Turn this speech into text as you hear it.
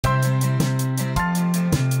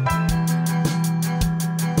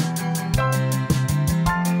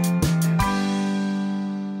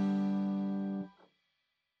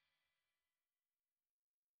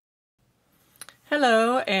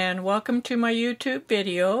Hello and welcome to my YouTube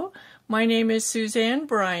video. My name is Suzanne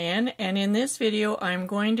Bryan, and in this video I'm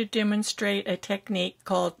going to demonstrate a technique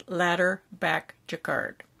called ladder back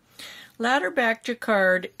jacquard. Ladder back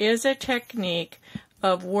jacquard is a technique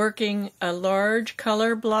of working a large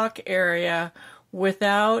color block area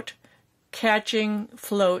without catching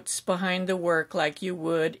floats behind the work like you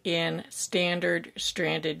would in standard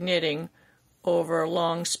stranded knitting over a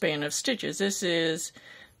long span of stitches. This is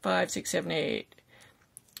 5, 6, 7, 8,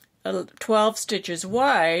 12 stitches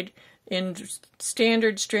wide. In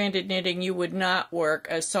standard stranded knitting, you would not work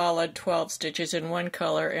a solid 12 stitches in one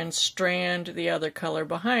color and strand the other color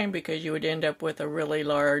behind, because you would end up with a really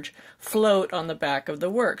large float on the back of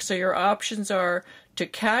the work. So your options are to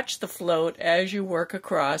catch the float as you work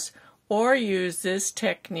across, or use this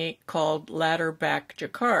technique called ladder back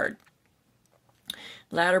jacquard.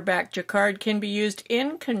 Ladder back jacquard can be used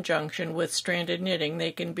in conjunction with stranded knitting.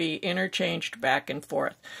 They can be interchanged back and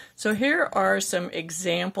forth. So here are some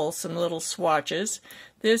examples, some little swatches.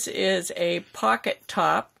 This is a pocket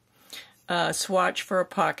top, swatch for a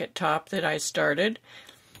pocket top that I started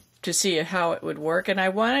to see how it would work, and I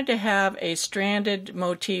wanted to have a stranded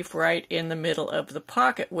motif right in the middle of the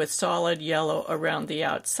pocket with solid yellow around the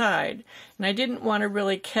outside. And I didn't want to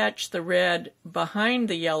really catch the red behind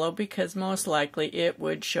the yellow because most likely it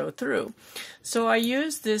would show through. So I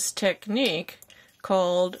used this technique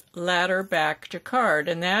called ladder back jacquard,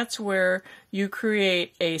 and that's where you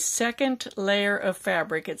create a second layer of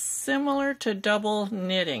fabric. It's similar to double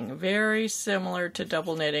knitting, very similar to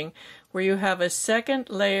double knitting, where you have a second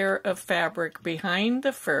layer of fabric behind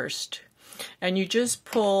the first, and you just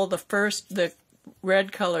pull the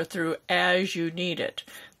red color through as you need it.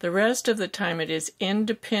 The rest of the time it is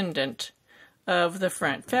independent of the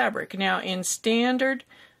front fabric. Now in standard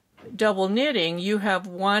double knitting, you have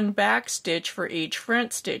one back stitch for each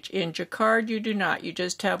front stitch. In jacquard, you do not. You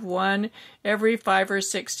just have one every 5 or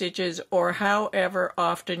 6 stitches, or however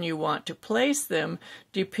often you want to place them,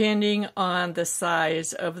 depending on the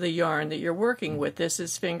size of the yarn that you're working with. This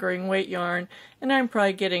is fingering weight yarn, and I'm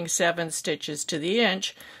probably getting 7 stitches to the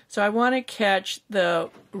inch, so I want to catch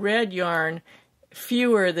the red yarn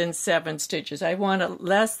fewer than 7 stitches. I want it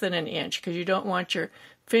less than an inch, because you don't want your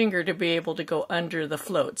finger to be able to go under the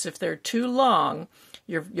floats. If they're too long,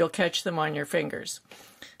 you'll catch them on your fingers.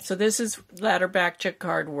 So this is ladder back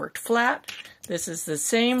jacquard worked flat. This is the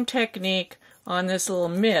same technique on this little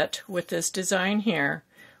mitt with this design here,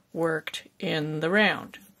 worked in the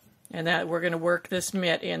round. And that we're going to work this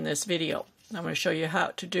mitt in this video. I'm going to show you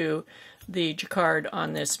how to do the jacquard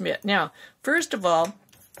on this mitt. Now, first of all,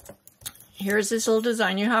 here's this little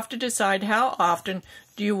design. You have to decide how often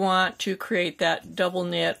do you want to create that double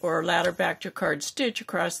knit or ladder back jacquard stitch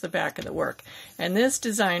across the back of the work. And this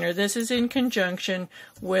designer, this is in conjunction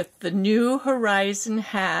with the New Horizon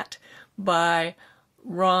hat by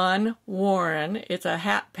Ron Warren. It's a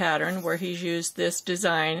hat pattern where he's used this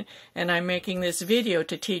design, and I'm making this video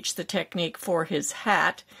to teach the technique for his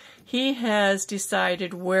hat. He has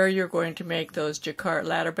decided where you're going to make those jacquard,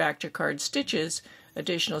 ladder back jacquard stitches,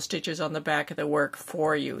 additional stitches on the back of the work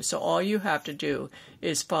for you. So all you have to do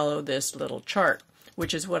is follow this little chart,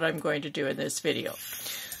 which is what I'm going to do in this video.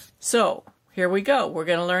 So here we go. We're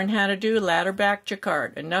going to learn how to do ladder back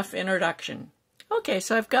jacquard. Enough introduction. Okay,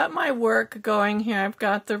 so I've got my work going here. I've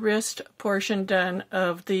got the wrist portion done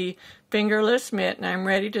of the fingerless mitt, and I'm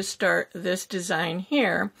ready to start this design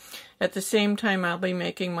here. At the same time, I'll be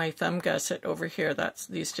making my thumb gusset over here. That's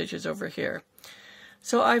these stitches over here.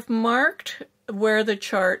 So I've marked where the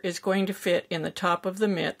chart is going to fit in the top of the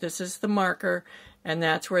mitt. This is the marker, and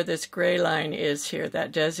that's where this gray line is here.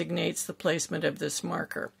 That designates the placement of this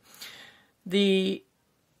marker. You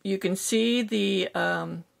can see the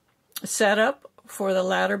setup for the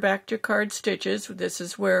ladder back jacquard stitches. This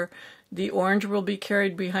is where the orange will be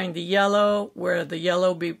carried behind the yellow, where the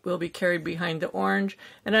yellow will be carried behind the orange,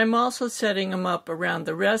 and I'm also setting them up around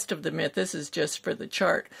the rest of the mitt. This is just for the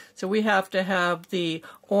chart. So we have to have the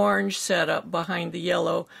orange set up behind the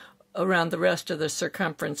yellow around the rest of the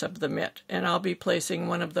circumference of the mitt, and I'll be placing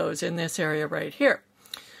one of those in this area right here.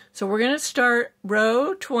 So we're going to start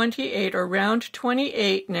row 28, or round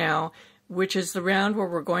 28 now, which is the round where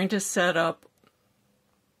we're going to set up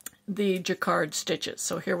the jacquard stitches.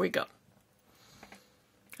 So here we go.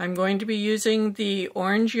 I'm going to be using the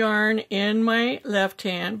orange yarn in my left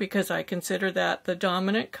hand because I consider that the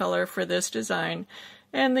dominant color for this design,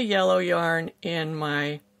 and the yellow yarn in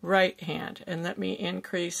my right hand. And let me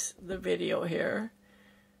increase the video here.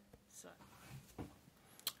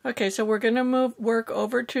 Okay, so we're going to work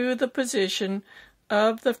over to the position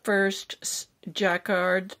of the first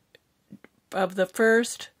jacquard, of the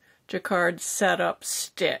first jacquard setup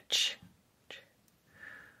stitch.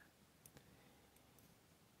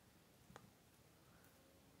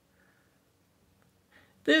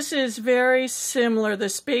 This is very similar. The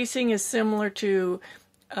spacing is similar to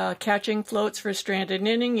catching floats for stranded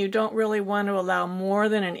knitting. You don't really want to allow more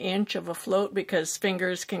than an inch of a float because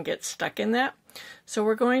fingers can get stuck in that. So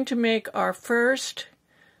we're going to make our first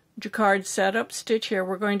jacquard setup stitch here.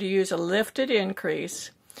 We're going to use a lifted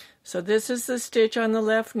increase. So this is the stitch on the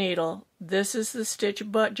left needle. This is the stitch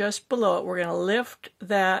but just below it. We're going to lift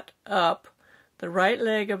that up, the right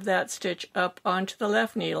leg of that stitch up onto the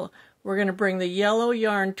left needle. We're going to bring the yellow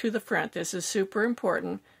yarn to the front. This is super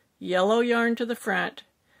important. Yellow yarn to the front.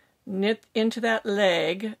 Knit into that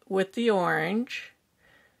leg with the orange.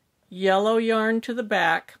 Yellow yarn to the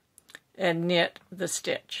back and knit the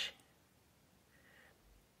stitch.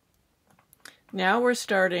 Now we're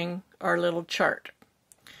starting our little chart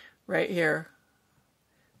right here.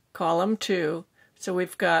 Column 2. So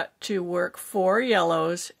we've got to work 4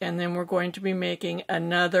 yellows and then we're going to be making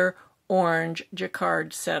another orange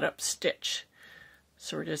jacquard setup stitch.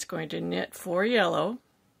 So we're just going to knit 4 yellow.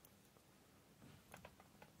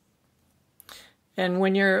 And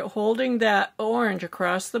when you're holding that orange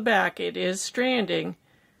across the back, it is stranding.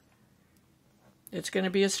 It's going to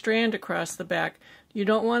be a strand across the back. You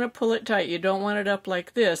don't want to pull it tight. You don't want it up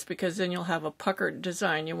like this because then you'll have a puckered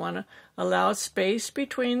design. You want to allow space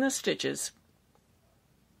between the stitches.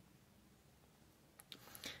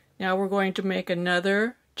 Now we're going to make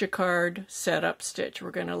another jacquard setup stitch.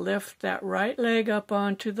 We're going to lift that right leg up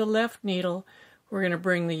onto the left needle. We're going to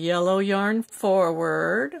bring the yellow yarn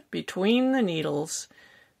forward between the needles,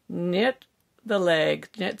 knit the leg,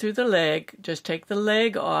 knit through the leg, just take the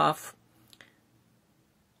leg off,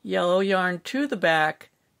 yellow yarn to the back,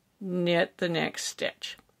 knit the next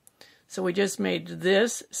stitch. So we just made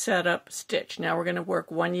this setup stitch. Now we're going to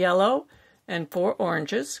work 1 yellow and 4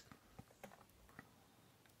 oranges.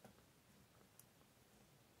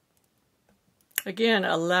 Again,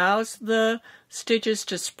 allows the stitches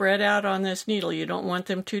to spread out on this needle. You don't want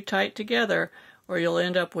them too tight together or you'll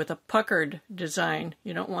end up with a puckered design.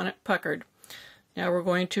 You don't want it puckered. Now we're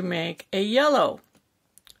going to make a yellow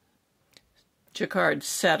jacquard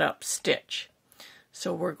setup stitch.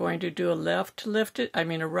 So we're going to do a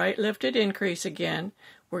right lifted increase again.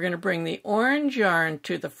 We're going to bring the orange yarn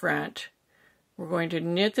to the front. We're going to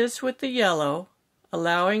knit this with the yellow,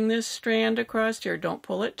 allowing this strand across here. Don't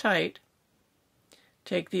pull it tight.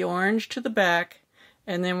 Take the orange to the back,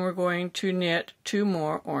 and then we're going to knit 2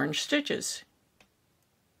 more orange stitches.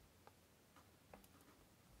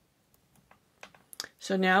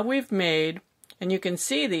 So now we've made, and you can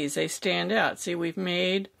see these, they stand out. See, we've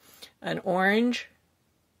made an orange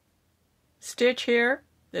stitch here.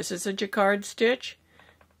 This is a jacquard stitch,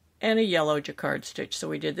 and a yellow jacquard stitch. So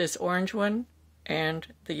we did this orange one and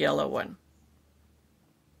the yellow one.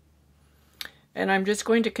 And I'm just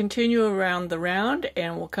going to continue around the round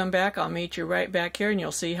and we'll come back. I'll meet you right back here and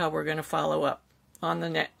you'll see how we're going to follow up on the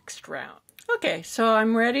next round. Okay, so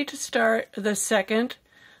I'm ready to start the second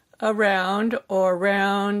round, or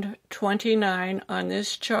round 29 on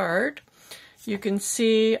this chart. You can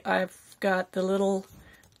see I've got the little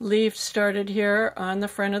leaf started here on the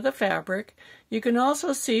front of the fabric. You can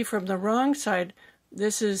also see from the wrong side,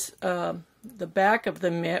 this is the back of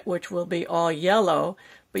the mitt, which will be all yellow.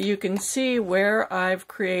 But you can see where I've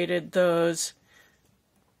created those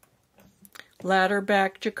ladder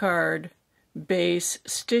back jacquard base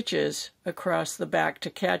stitches across the back to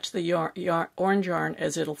catch the orange yarn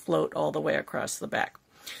as it'll float all the way across the back.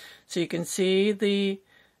 So you can see the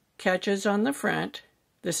catches on the front.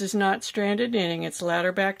 This is not stranded knitting, it's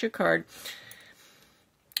ladder back jacquard.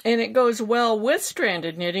 And it goes well with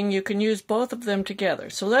stranded knitting. You can use both of them together.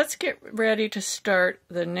 So let's get ready to start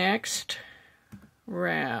the next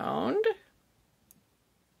round.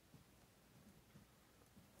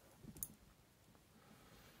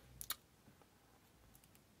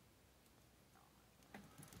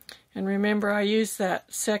 And remember, I use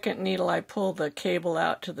that second needle, I pull the cable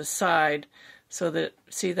out to the side so that,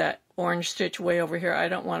 see that orange stitch way over here? I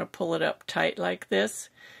don't want to pull it up tight like this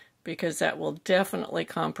because that will definitely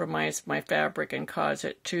compromise my fabric and cause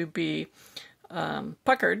it to be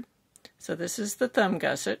puckered. So this is the thumb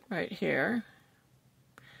gusset right here.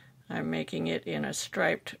 I'm making it in a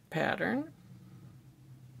striped pattern.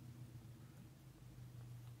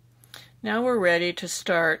 Now we're ready to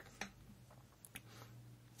start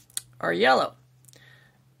our yellow.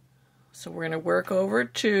 So we're going to work over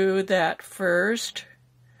to that first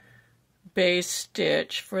base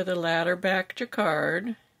stitch for the ladder back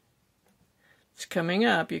jacquard. It's coming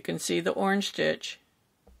up. You can see the orange stitch.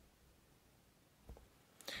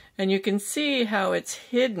 And you can see how it's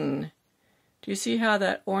hidden. Do you see how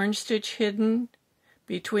that orange stitch hidden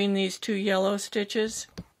between these two yellow stitches?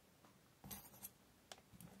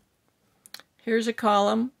 Here's a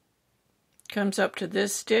column, comes up to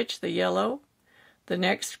this stitch, the yellow. The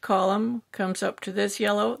next column comes up to this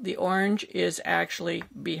yellow. The orange is actually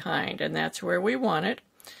behind, and that's where we want it.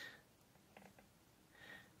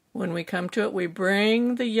 When we come to it, we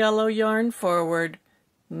bring the yellow yarn forward,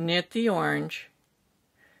 knit the orange,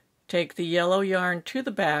 take the yellow yarn to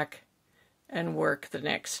the back, and work the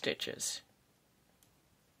next stitches.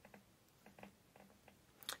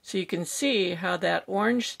 So you can see how that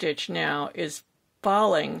orange stitch now is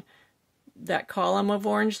falling. That column of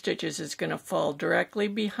orange stitches is going to fall directly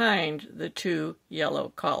behind the two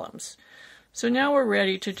yellow columns. So now we're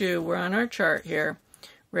ready to do, we're on our chart here,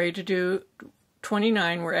 ready to do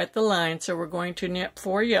 29. We're at the line, so we're going to knit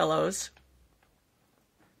 4 yellows.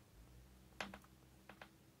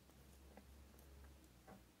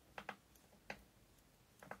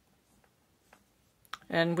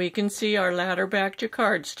 And we can see our ladder back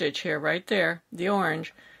jacquard stitch here, right there, the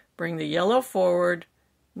orange. Bring the yellow forward,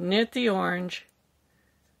 knit the orange,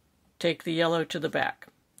 take the yellow to the back.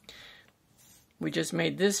 We just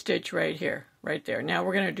made this stitch right here, right there. Now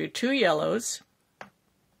we're going to do 2 yellows.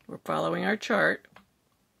 We're following our chart.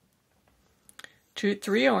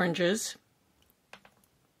 3 oranges.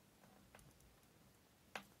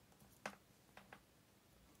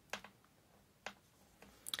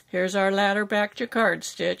 Here's our ladder back jacquard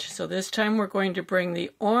stitch. So this time we're going to bring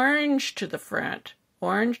the orange to the front,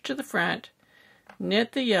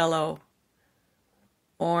 knit the yellow,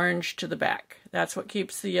 orange to the back. That's what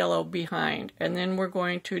keeps the yellow behind. And then we're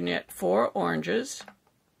going to knit 4 oranges.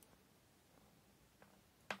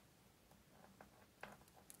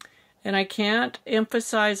 And I can't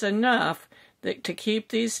emphasize enough that to keep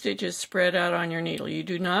these stitches spread out on your needle. You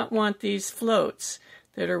do not want these floats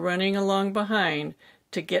that are running along behind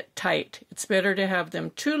to get tight. It's better to have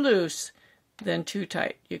them too loose than too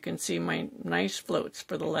tight. You can see my nice floats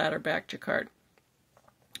for the ladder back jacquard.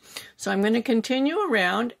 So I'm going to continue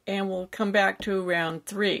around and we'll come back to round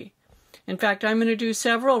 3. In fact, I'm going to do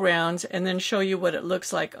several rounds and then show you what it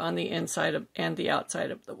looks like on the inside of, and the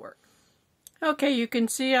outside of the work. Okay, you can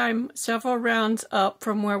see I'm several rounds up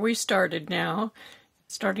from where we started now.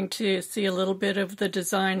 Starting to see a little bit of the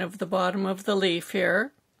design of the bottom of the leaf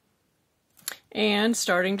here. And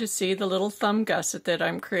starting to see the little thumb gusset that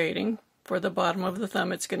I'm creating for the bottom of the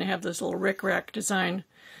thumb. It's going to have this little rick-rack design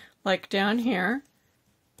like down here.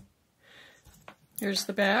 Here's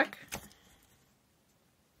the back.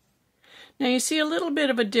 Now you see a little bit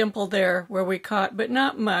of a dimple there where we caught, but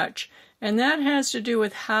not much. And that has to do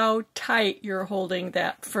with how tight you're holding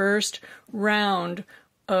that first round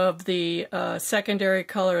of the secondary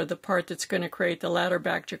color, the part that's going to create the ladder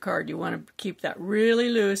back jacquard. You want to keep that really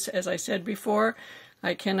loose. As I said before,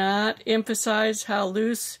 I cannot emphasize how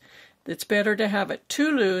loose. It's better to have it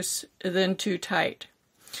too loose than too tight.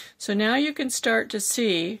 So now you can start to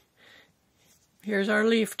see, here's our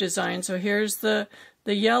leaf design. So here's the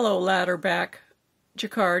yellow ladder back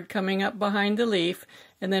jacquard coming up behind the leaf,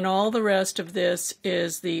 and then all the rest of this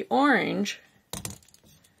is the orange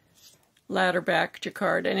ladder back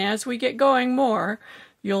jacquard. And as we get going more,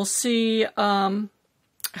 you'll see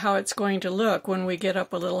how it's going to look when we get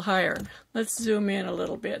up a little higher. Let's zoom in a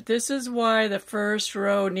little bit. This is why the first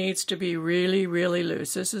row needs to be really, really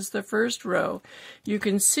loose. This is the first row. You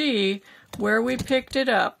can see where we picked it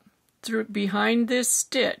up through behind this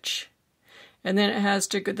stitch, and then it has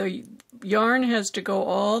to go, the yarn has to go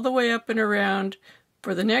all the way up and around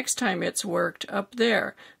for the next time it's worked up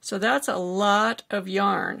there. So that's a lot of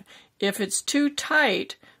yarn. If it's too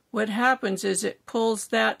tight, what happens is it pulls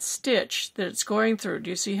that stitch that it's going through. Do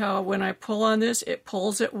you see how when I pull on this, it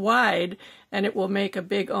pulls it wide and it will make a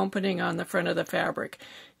big opening on the front of the fabric.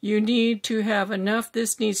 You need to have enough,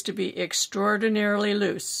 this needs to be extraordinarily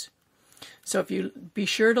loose. So if you be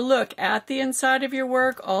sure to look at the inside of your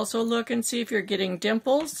work, also look and see if you're getting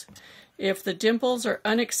dimples. If the dimples are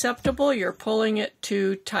unacceptable, you're pulling it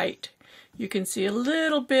too tight. You can see a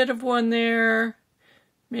little bit of one there,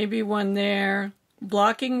 maybe one there.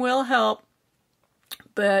 Blocking will help,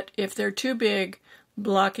 but if they're too big,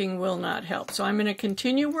 blocking will not help. So I'm going to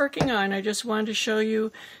continue working on. I just wanted to show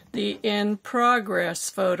you the in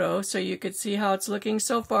progress photo so you could see how it's looking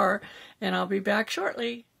so far, and I'll be back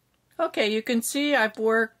shortly. Okay, you can see I've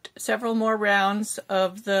worked several more rounds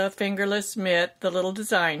of the fingerless mitt, the little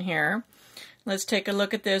design here. Let's take a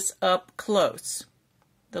look at this up close.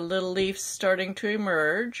 The little leaf's starting to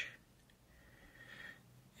emerge.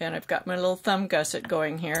 And I've got my little thumb gusset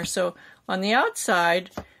going here. So on the outside,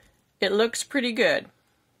 it looks pretty good.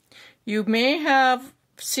 You may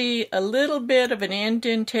see a little bit of an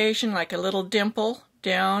indentation, like a little dimple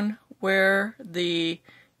down where the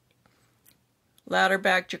ladder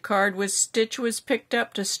back jacquard stitch was picked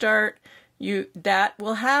up to start. That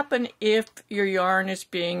will happen if your yarn is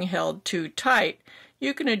being held too tight.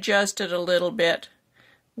 You can adjust it a little bit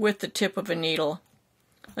with the tip of a needle.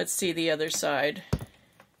 Let's see the other side.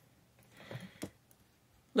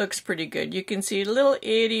 Looks pretty good. You can see little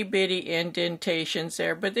itty bitty indentations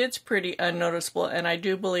there, but it's pretty unnoticeable, and I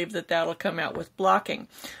do believe that that'll come out with blocking.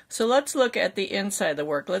 So let's look at the inside of the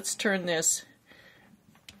work. Let's turn this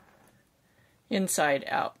inside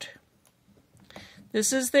out.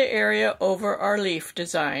 This is the area over our leaf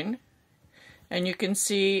design, and you can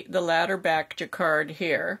see the ladder back jacquard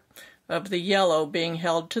here of the yellow being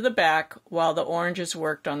held to the back while the orange is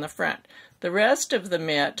worked on the front. The rest of the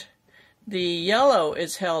mitt, the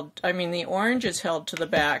orange is held to the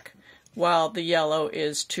back while the yellow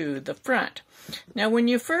is to the front. Now when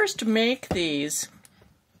you first make these,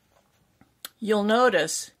 you'll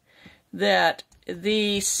notice that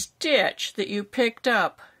the stitch that you picked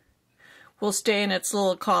up will stay in its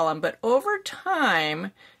little column, but over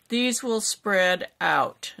time these will spread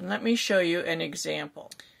out. And let me show you an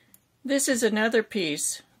example. This is another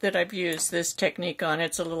piece that I've used this technique on.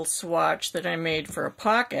 It's a little swatch that I made for a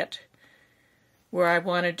pocket where I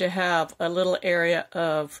wanted to have a little area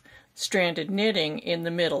of stranded knitting in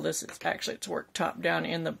the middle. This is actually, it's worked top down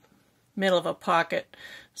in the middle of a pocket,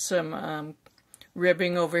 some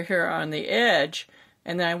ribbing over here on the edge,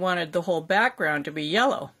 and then I wanted the whole background to be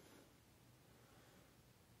yellow.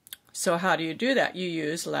 So how do you do that? You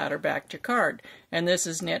use ladder back jacquard, and this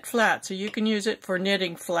is knit flat, so you can use it for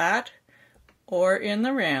knitting flat or in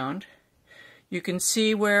the round. You can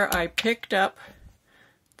see where I picked up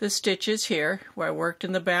the stitches here, where I worked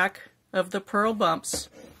in the back of the purl bumps.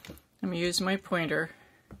 Let me use my pointer.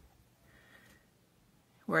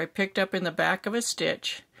 Where I picked up in the back of a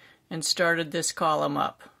stitch and started this column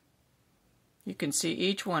up. You can see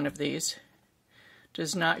each one of these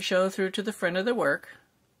does not show through to the front of the work.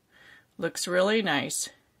 Looks really nice.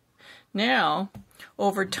 Now,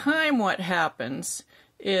 over time what happens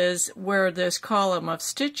is where this column of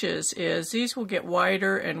stitches is, these will get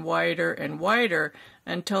wider and wider and wider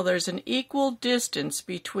until there's an equal distance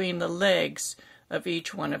between the legs of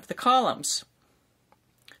each one of the columns.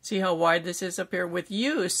 See how wide this is up here? With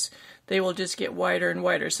use, they will just get wider and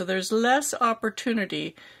wider. So there's less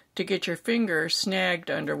opportunity to get your finger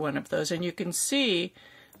snagged under one of those. And you can see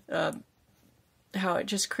how it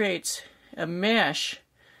just creates a mesh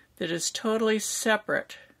that is totally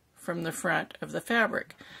separate from the front of the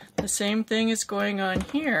fabric. The same thing is going on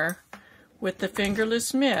here with the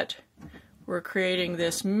fingerless mitt. We're creating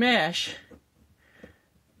this mesh.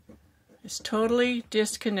 It's totally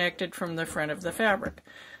disconnected from the front of the fabric.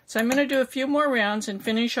 So I'm going to do a few more rounds and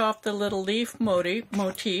finish off the little leaf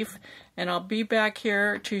motif, and I'll be back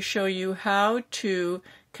here to show you how to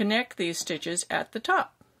connect these stitches at the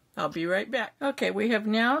top. I'll be right back. Okay, we have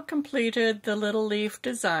now completed the little leaf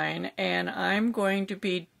design, and I'm going to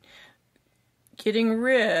be getting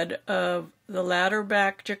rid of the ladder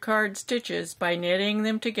back jacquard stitches by knitting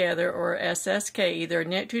them together, or SSK, either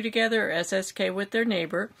knit two together or SSK with their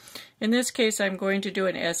neighbor. In this case I'm going to do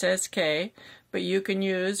an SSK, but you can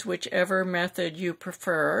use whichever method you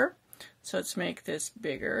prefer. So let's make this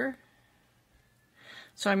bigger.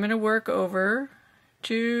 So I'm going to work over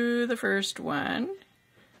to the first one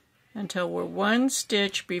until we're one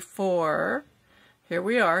stitch before. Here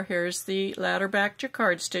we are. Here's the ladder back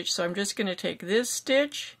jacquard stitch. So I'm just going to take this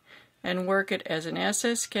stitch and work it as an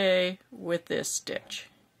SSK with this stitch.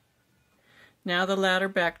 Now the ladder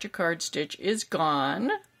back jacquard stitch is gone.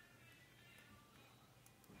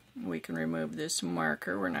 We can remove this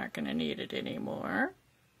marker. We're not going to need it anymore.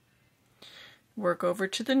 Work over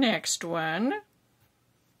to the next one,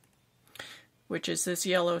 which is this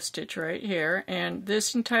yellow stitch right here, and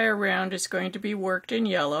this entire round is going to be worked in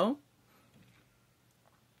yellow.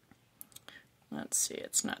 Let's see,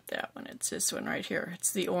 it's not that one, it's this one right here.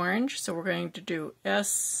 It's the orange, so we're going to do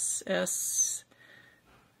SSK,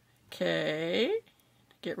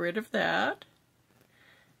 get rid of that.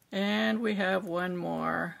 And we have one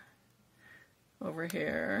more over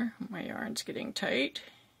here. My yarn's getting tight.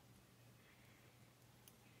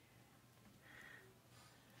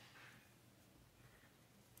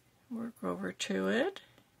 Work over to it.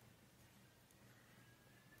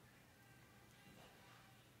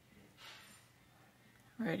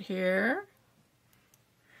 Right here.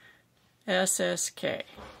 SSK.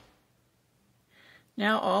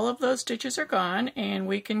 Now all of those stitches are gone, and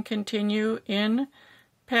we can continue in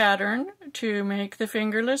pattern to make the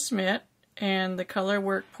fingerless mitt and the color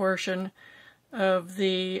work portion of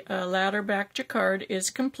the ladder back jacquard is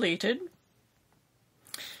completed.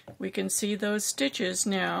 We can see those stitches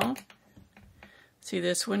now. See,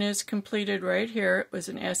 this one is completed right here. It was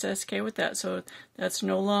an SSK with that, so that's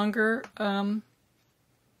no longer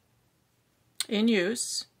in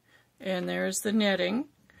use. And there's the netting.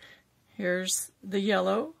 Here's the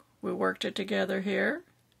yellow. We worked it together here.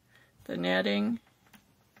 The netting,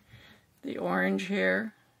 the orange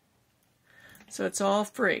here. So it's all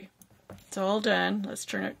free. It's all done. Let's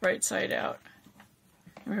turn it right side out.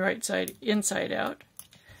 Right side inside out.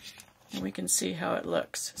 And we can see how it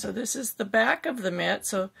looks. So this is the back of the mitt.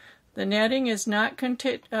 So the netting is not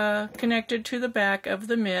connected to the back of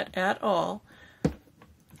the mitt at all.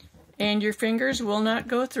 And your fingers will not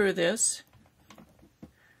go through this.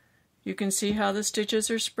 You can see how the stitches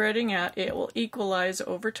are spreading out. It will equalize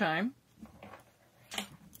over time.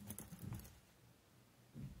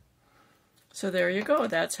 So there you go.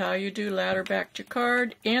 That's how you do ladder back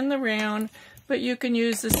jacquard in the round, but you can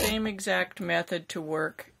use the same exact method to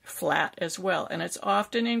work flat as well. And it's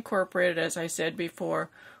often incorporated, as I said before,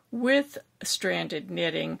 with stranded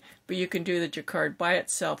knitting, but you can do the jacquard by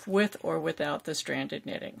itself with or without the stranded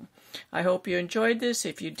knitting. I hope you enjoyed this.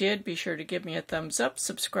 If you did, be sure to give me a thumbs up,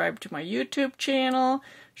 subscribe to my YouTube channel,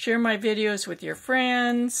 share my videos with your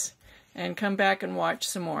friends, and come back and watch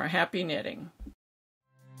some more. Happy knitting!